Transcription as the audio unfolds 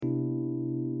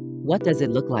What does it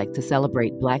look like to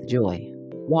celebrate Black joy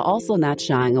while also not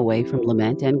shying away from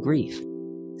lament and grief?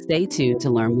 Stay tuned to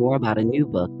learn more about a new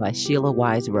book by Sheila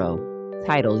Wise Rowe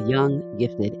titled Young,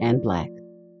 Gifted, and Black.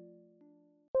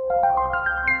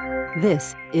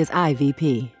 This is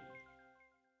IVP.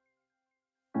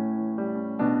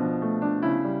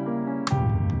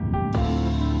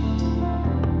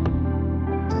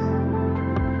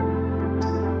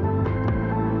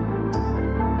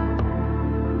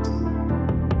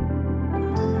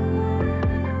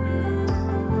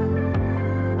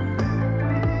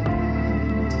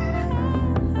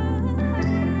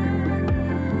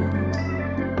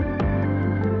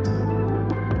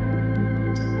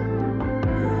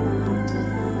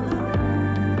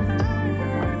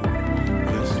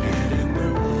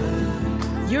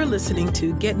 You're listening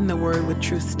to Get in the Word with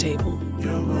Truth's Table.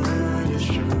 Your word is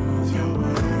truth, your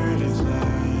word is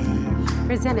life.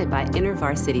 Presented by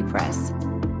InterVarsity Press.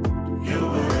 Your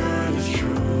word is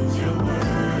truth, your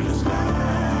word is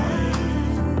life.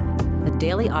 A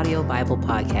daily audio Bible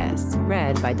podcast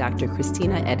read by Dr.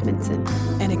 Christina Edmondson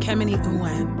And Ekemini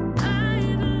Uwan.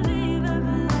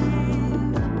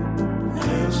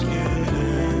 Let's get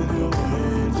in the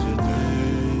word today.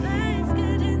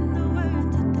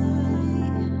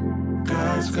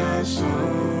 God's got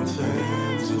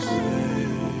something to say.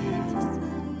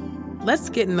 Let's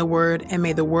get in the Word, and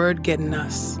may the Word get in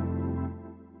us.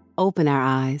 Open our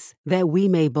eyes that we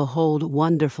may behold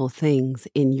wonderful things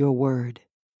in your word.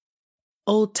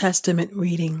 Old Testament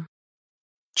reading.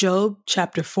 Job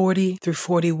chapter 40 through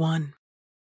 41.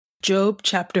 Job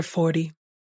chapter 40.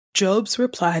 Job's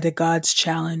reply to God's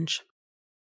challenge.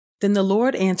 Then the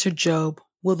Lord answered Job,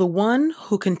 "Will the one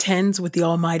who contends with the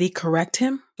Almighty correct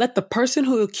him? Let the person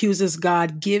who accuses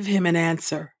God give him an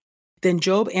answer." Then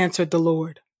Job answered the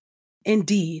Lord,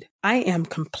 "Indeed, I am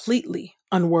completely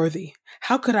unworthy.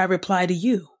 How could I reply to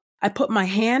you? I put my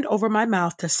hand over my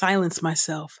mouth to silence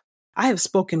myself. I have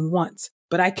spoken once,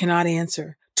 but I cannot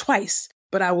answer. Twice,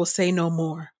 but I will say no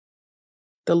more."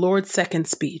 The Lord's second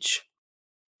speech.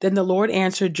 Then the Lord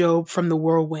answered Job from the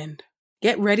whirlwind,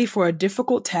 "Get ready for a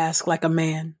difficult task like a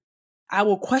man. I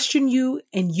will question you,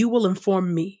 and you will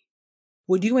inform me.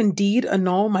 Would you indeed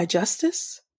annul my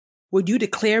justice? Would you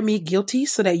declare me guilty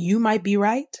so that you might be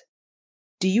right?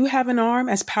 Do you have an arm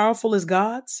as powerful as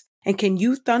God's? And can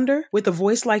you thunder with a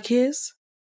voice like his?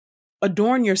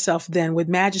 Adorn yourself then with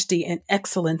majesty and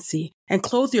excellency, and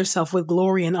clothe yourself with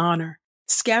glory and honor.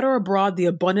 Scatter abroad the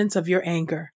abundance of your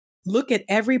anger. Look at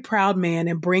every proud man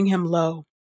and bring him low.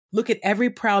 Look at every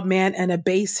proud man and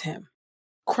abase him.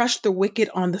 Crush the wicked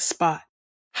on the spot.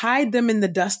 Hide them in the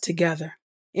dust together.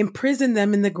 Imprison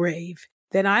them in the grave.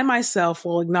 Then I myself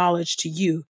will acknowledge to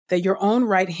you that your own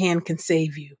right hand can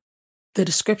save you." The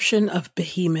description of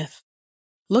Behemoth.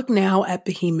 Look now at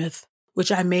Behemoth,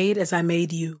 which I made as I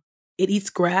made you. It eats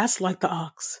grass like the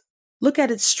ox. Look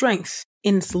at its strength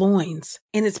in its loins,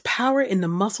 and its power in the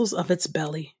muscles of its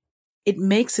belly. It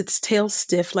makes its tail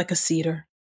stiff like a cedar.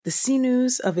 The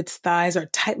sinews of its thighs are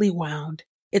tightly wound.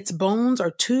 Its bones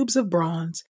are tubes of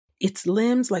bronze, its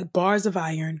limbs like bars of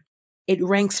iron. It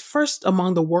ranks first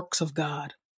among the works of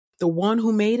God. The one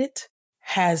who made it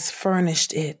has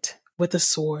furnished it with a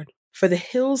sword. For the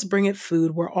hills bring it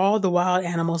food where all the wild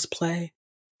animals play.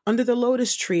 Under the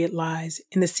lotus tree it lies,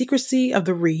 in the secrecy of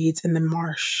the reeds in the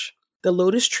marsh. The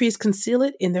lotus trees conceal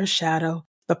it in their shadow.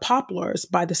 The poplars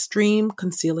by the stream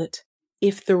conceal it.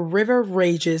 If the river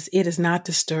rages, it is not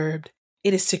disturbed.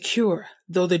 It is secure,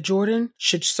 though the Jordan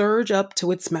should surge up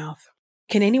to its mouth.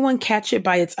 Can anyone catch it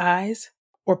by its eyes,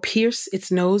 or pierce its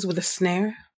nose with a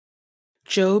snare?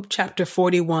 Job chapter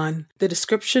 41, the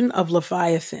description of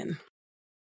Leviathan.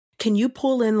 Can you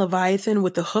pull in Leviathan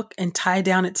with a hook and tie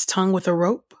down its tongue with a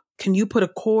rope? Can you put a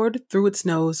cord through its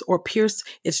nose or pierce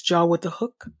its jaw with a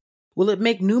hook? Will it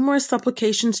make numerous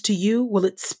supplications to you? Will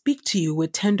it speak to you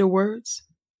with tender words?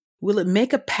 Will it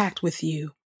make a pact with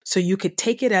you so you could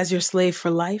take it as your slave for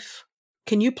life?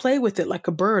 Can you play with it like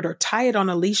a bird or tie it on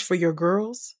a leash for your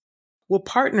girls? Will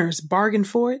partners bargain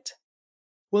for it?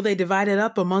 Will they divide it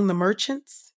up among the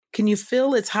merchants? Can you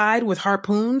fill its hide with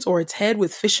harpoons or its head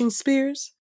with fishing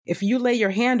spears? If you lay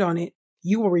your hand on it,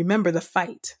 you will remember the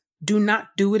fight. Do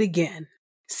not do it again.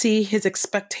 See, his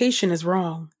expectation is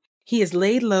wrong. He is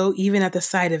laid low even at the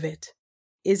sight of it.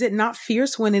 Is it not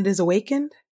fierce when it is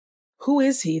awakened? Who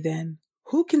is he then?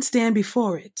 Who can stand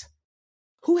before it?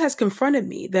 Who has confronted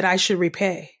me that I should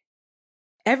repay?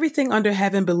 Everything under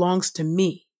heaven belongs to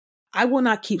me. I will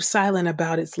not keep silent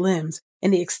about its limbs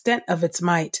and the extent of its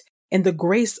might and the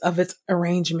grace of its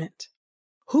arrangement.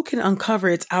 Who can uncover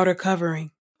its outer covering?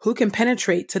 Who can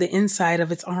penetrate to the inside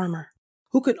of its armor?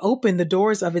 Who can open the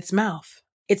doors of its mouth?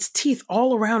 Its teeth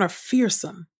all around are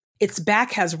fearsome. Its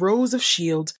back has rows of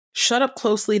shields, shut up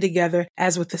closely together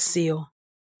as with a seal.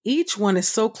 Each one is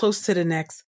so close to the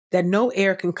next that no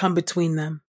air can come between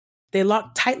them. They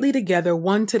lock tightly together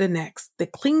one to the next. They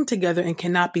cling together and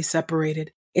cannot be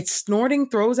separated. Its snorting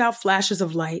throws out flashes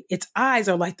of light. Its eyes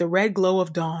are like the red glow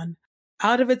of dawn.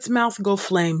 Out of its mouth go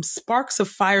flames. Sparks of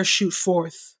fire shoot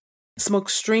forth. Smoke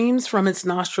streams from its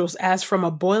nostrils as from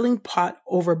a boiling pot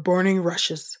over burning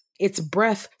rushes. Its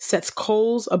breath sets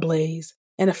coals ablaze,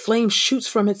 and a flame shoots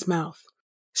from its mouth.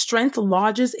 Strength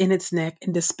lodges in its neck,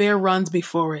 and despair runs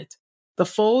before it. The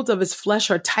folds of its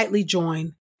flesh are tightly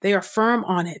joined. They are firm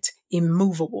on it,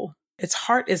 immovable. Its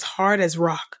heart is hard as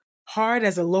rock, hard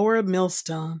as a lower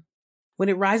millstone. When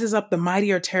it rises up, the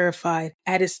mighty are terrified.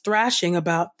 At its thrashing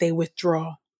about, they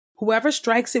withdraw. Whoever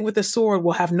strikes it with a sword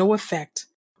will have no effect,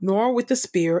 nor with the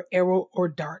spear, arrow, or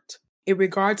dart. It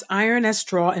regards iron as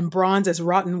straw and bronze as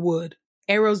rotten wood.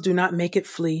 Arrows do not make it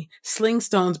flee. Sling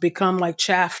stones become like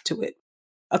chaff to it.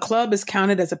 A club is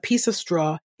counted as a piece of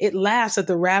straw. It laughs at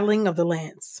the rattling of the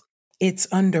lance. Its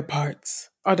underparts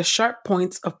are the sharp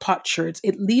points of potsherds.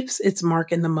 It leaves its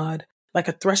mark in the mud like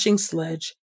a threshing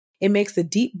sledge. It makes the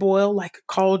deep boil like a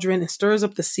cauldron and stirs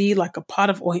up the sea like a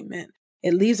pot of ointment.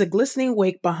 It leaves a glistening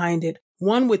wake behind it.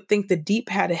 One would think the deep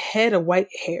had a head of white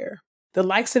hair. The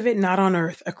likes of it not on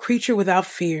earth, a creature without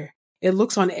fear. It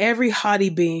looks on every haughty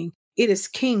being. It is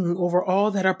king over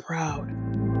all that are proud.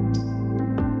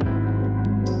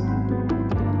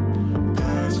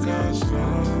 God's got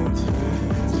something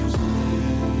to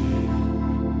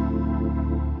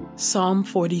say. Psalm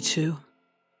 42.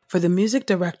 For the music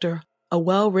director, a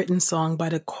well-written song by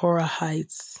the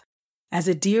Korahites. As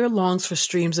a deer longs for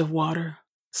streams of water,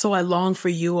 so I long for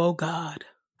you, O God.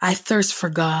 I thirst for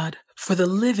God, for the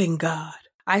living God.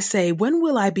 I say, when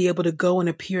will I be able to go and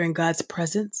appear in God's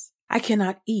presence? I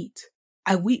cannot eat.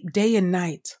 I weep day and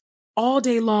night. All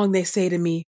day long they say to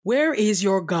me, where is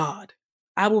your God?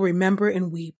 I will remember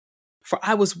and weep. For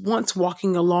I was once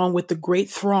walking along with the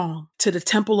great throng to the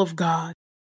temple of God,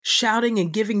 shouting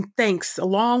and giving thanks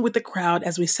along with the crowd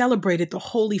as we celebrated the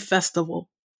holy festival.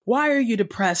 Why are you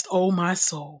depressed, O my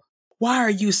soul? Why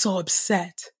are you so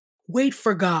upset? Wait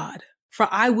for God, for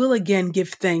I will again give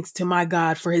thanks to my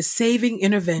God for his saving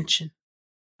intervention.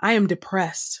 I am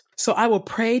depressed, so I will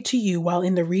pray to you while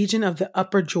in the region of the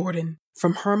upper Jordan,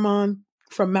 from Hermon,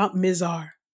 from Mount Mizar.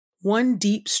 One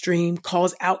deep stream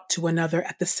calls out to another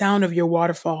at the sound of your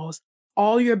waterfalls.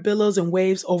 All your billows and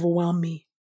waves overwhelm me.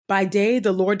 By day,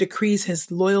 the Lord decrees his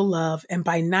loyal love, and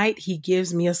by night, he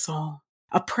gives me a song,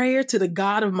 a prayer to the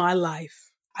God of my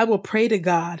life. I will pray to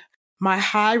God, my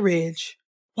high ridge.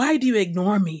 Why do you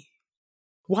ignore me?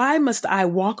 Why must I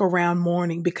walk around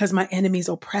mourning because my enemies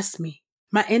oppress me?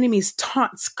 My enemies'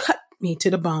 taunts cut me to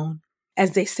the bone,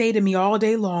 as they say to me all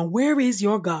day long, where is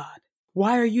your God?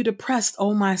 Why are you depressed,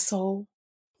 O my soul?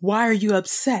 Why are you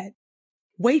upset?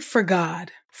 Wait for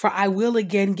God, for I will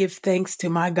again give thanks to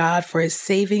my God for his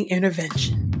saving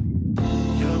intervention.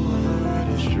 Your word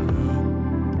is true.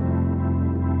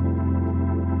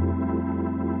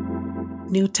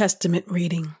 New Testament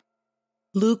reading.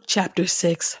 Luke chapter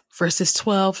 6, verses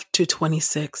 12 to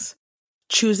 26.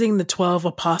 Choosing the 12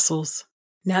 apostles.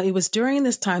 Now it was during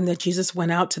this time that Jesus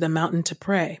went out to the mountain to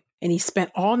pray, and he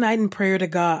spent all night in prayer to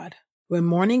God. When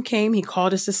morning came, he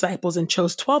called his disciples and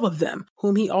chose 12 of them,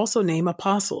 whom he also named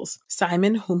apostles: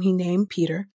 Simon, whom he named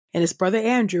Peter, and his brother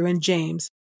Andrew and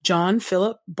James, John,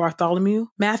 Philip, Bartholomew,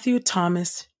 Matthew,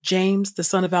 Thomas, James, the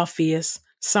son of Alphaeus,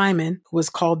 Simon, who was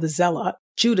called the Zealot,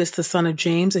 Judas, the son of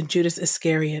James, and Judas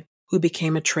Iscariot, who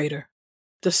became a traitor.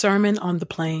 The Sermon on the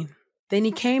Plain. Then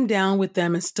he came down with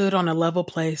them and stood on a level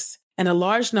place, and a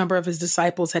large number of his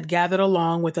disciples had gathered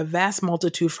along with a vast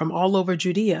multitude from all over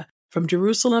Judea, from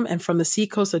Jerusalem and from the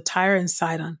seacoast of Tyre and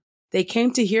Sidon. They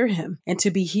came to hear him and to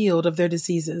be healed of their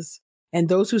diseases. And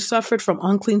those who suffered from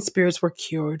unclean spirits were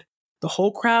cured. The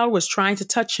whole crowd was trying to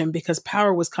touch him because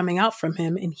power was coming out from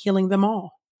him and healing them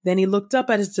all. Then he looked up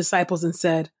at his disciples and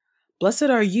said, Blessed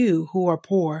are you who are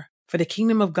poor, for the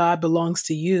kingdom of God belongs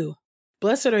to you.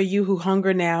 Blessed are you who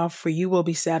hunger now, for you will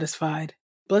be satisfied.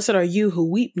 Blessed are you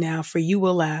who weep now, for you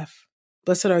will laugh.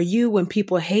 Blessed are you when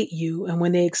people hate you and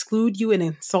when they exclude you and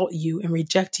insult you and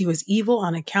reject you as evil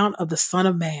on account of the Son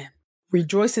of Man.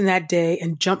 Rejoice in that day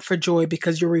and jump for joy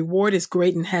because your reward is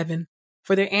great in heaven.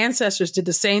 For their ancestors did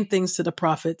the same things to the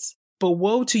prophets. But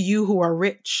woe to you who are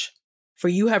rich, for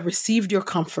you have received your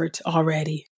comfort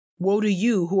already. Woe to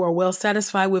you who are well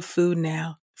satisfied with food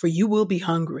now, for you will be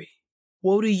hungry.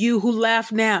 Woe to you who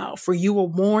laugh now, for you will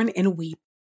mourn and weep.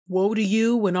 Woe to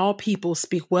you when all people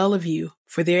speak well of you,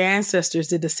 for their ancestors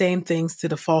did the same things to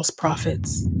the false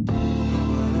prophets.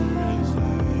 Your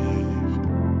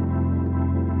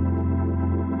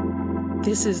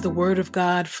This is the word of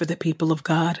God for the people of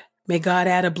God. May God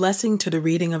add a blessing to the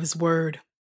reading of his word.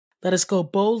 Let us go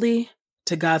boldly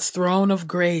to God's throne of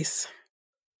grace.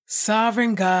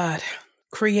 Sovereign God,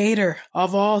 creator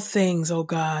of all things, O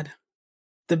God,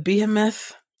 the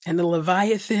behemoth and the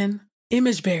leviathan,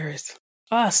 image bearers,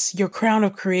 us, your crown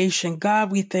of creation.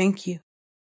 God, we thank you.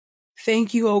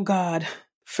 Thank you, O God,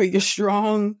 for your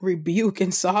strong rebuke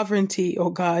and sovereignty, O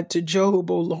God, to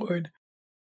Job, O Lord.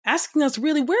 Asking us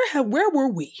really, where were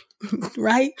we,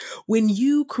 right? When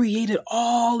you created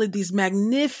all of these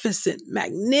magnificent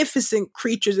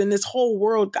creatures in this whole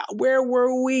world, God, where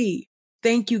were we?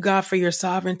 Thank you, God, for your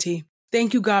sovereignty.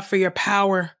 Thank you, God, for your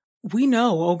power. We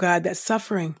know, oh God, that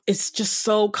suffering is just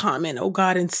so common, oh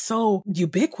God, and so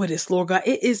ubiquitous, Lord God.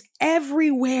 It is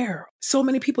everywhere. So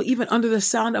many people, even under the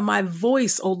sound of my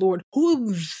voice, oh Lord,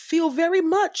 who feel very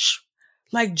much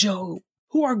like Job,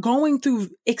 who are going through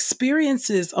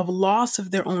experiences of loss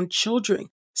of their own children,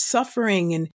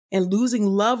 suffering and losing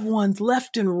loved ones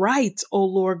left and right, oh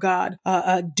Lord God.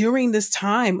 During this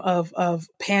time of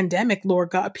pandemic, Lord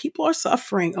God, people are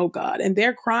suffering, oh God, and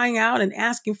they're crying out and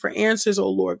asking for answers, oh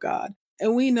Lord God.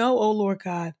 And we know, oh Lord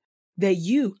God, that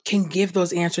you can give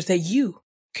those answers, that you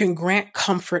can grant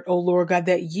comfort, oh Lord God,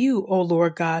 that you, oh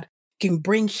Lord God, can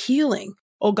bring healing,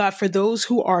 oh God, for those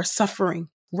who are suffering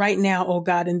right now, oh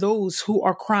God, and those who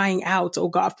are crying out, oh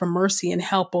God, for mercy and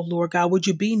help, oh Lord God. Would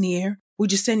you be near?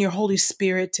 Would you send your Holy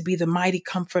Spirit to be the mighty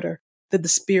comforter that the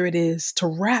Spirit is, to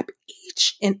wrap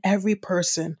each and every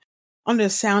person under the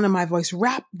sound of my voice,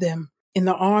 wrap them in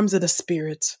the arms of the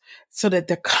Spirit so that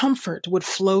the comfort would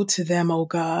flow to them, oh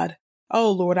God.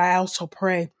 Oh Lord, I also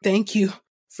pray. Thank you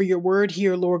for your word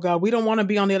here, Lord God. We don't want to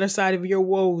be on the other side of your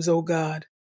woes, oh God.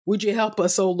 Would you help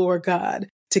us, oh Lord God,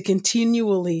 to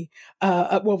continually,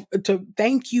 to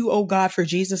thank you, oh God, for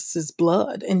Jesus's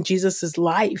blood and Jesus's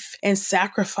life and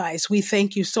sacrifice. We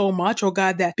thank you so much, oh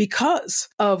God, that because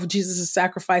of Jesus's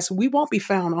sacrifice, we won't be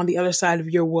found on the other side of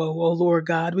your woe, oh Lord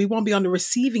God. We won't be on the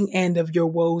receiving end of your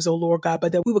woes, oh Lord God,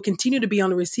 but that we will continue to be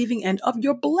on the receiving end of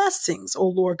your blessings, oh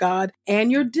Lord God,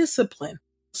 and your discipline.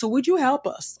 So would you help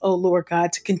us, oh Lord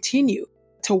God, to continue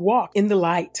to walk in the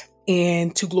light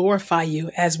and to glorify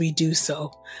you as we do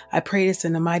so. I pray this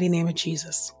in the mighty name of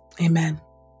Jesus. Amen.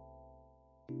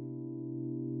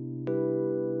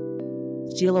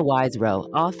 Sheila Wise Rowe,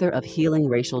 author of Healing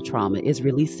Racial Trauma, is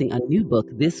releasing a new book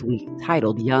this week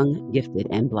titled Young, Gifted,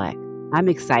 and Black. I'm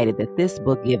excited that this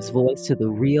book gives voice to the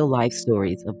real life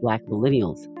stories of Black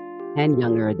millennials and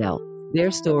younger adults. Their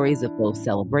stories of both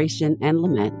celebration and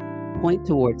lament point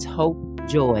towards hope,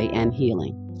 joy, and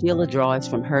healing. Sheila draws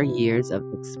from her years of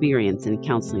experience in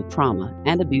counseling trauma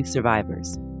and abuse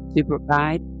survivors to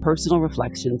provide personal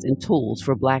reflections and tools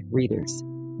for Black readers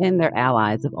and their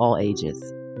allies of all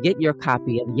ages. Get your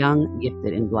copy of Young,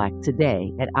 Gifted, and Black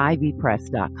today at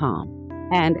ivpress.com.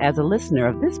 And as a listener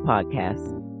of this podcast,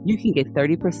 you can get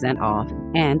 30% off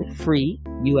and free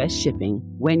U.S. shipping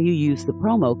when you use the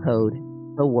promo code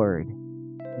The Word.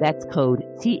 That's code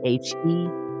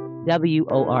THEWORD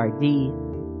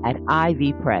at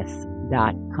ivpress.com.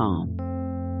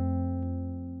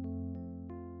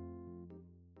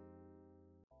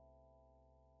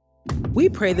 We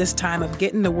pray this time of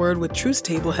Getting the Word with Truth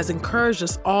Table has encouraged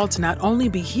us all to not only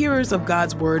be hearers of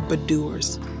God's Word, but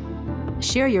doers.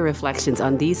 Share your reflections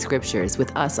on these scriptures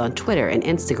with us on Twitter and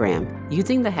Instagram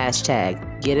using the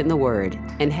hashtag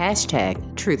 #GetInTheWord and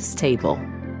hashtag #TruthsTable.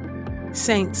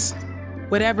 Saints,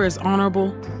 whatever is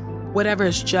honorable, whatever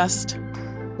is just,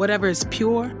 whatever is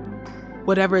pure,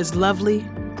 whatever is lovely,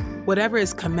 whatever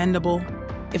is commendable,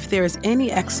 if there is any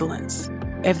excellence,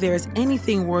 if there is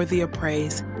anything worthy of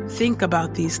praise, think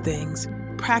about these things,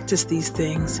 practice these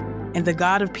things, and the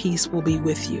God of peace will be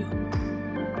with you.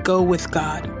 Go with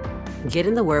God. Get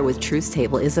in the Word with Truth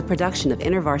Table is a production of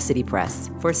InterVarsity Press.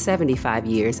 For 75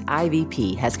 years,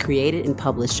 IVP has created and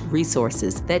published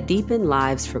resources that deepen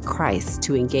lives for Christ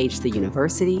to engage the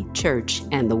university, church,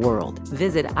 and the world.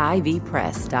 Visit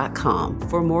ivpress.com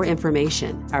for more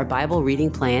information. Our Bible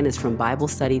reading plan is from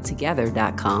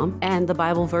BibleStudyTogether.com, and the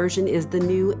Bible version is the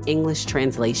New English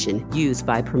Translation used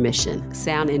by permission.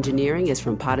 Sound engineering is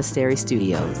from Podastery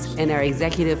Studios, and our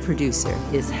executive producer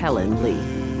is Helen Lee.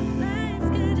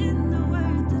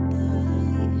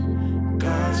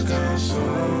 God's got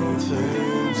something